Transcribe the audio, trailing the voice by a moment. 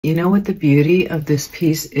You know what the beauty of this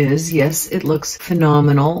piece is? Yes, it looks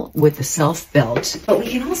phenomenal with the self belt, but we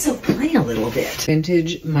can also play a little bit.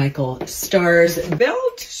 Vintage Michael Stars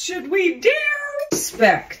belt, should we dare?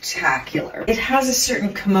 Spectacular. It has a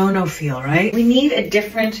certain kimono feel, right? We need a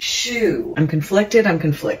different shoe. I'm conflicted.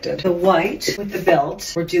 The white with the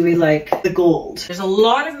belt, or do we like the gold? There's a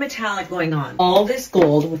lot of metallic going on. All this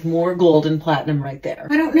gold with more gold and platinum right there.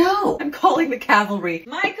 I don't know. I'm calling the cavalry.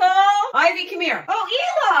 Michael! Ivy, come here. Oh,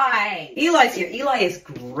 Eli! Eli's here. Eli is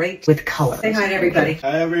great with color. Say hi to everybody.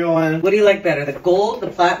 Hi, everyone. What do you like better? The gold, the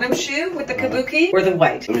platinum shoe with the kabuki, or the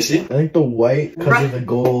white? Let me see. I think the white, because of the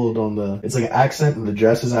gold on the, it's like an accent, and the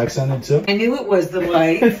dress is accented too. I knew it was the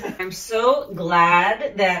white. I'm so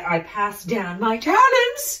glad that I passed down my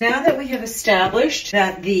talents. Now that we have established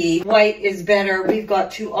that the white is better, we've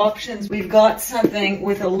got two options. We've got something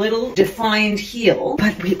with a little defined heel,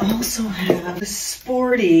 but we also have a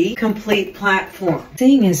sporty, complete platform.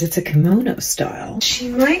 Seeing as it's a kimono style, she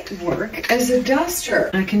might work as a duster.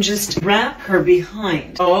 I can just wrap her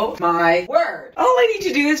behind. Oh my word. All I need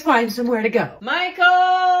to do is find somewhere to go.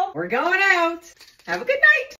 Michael, we're going out. Have a good night.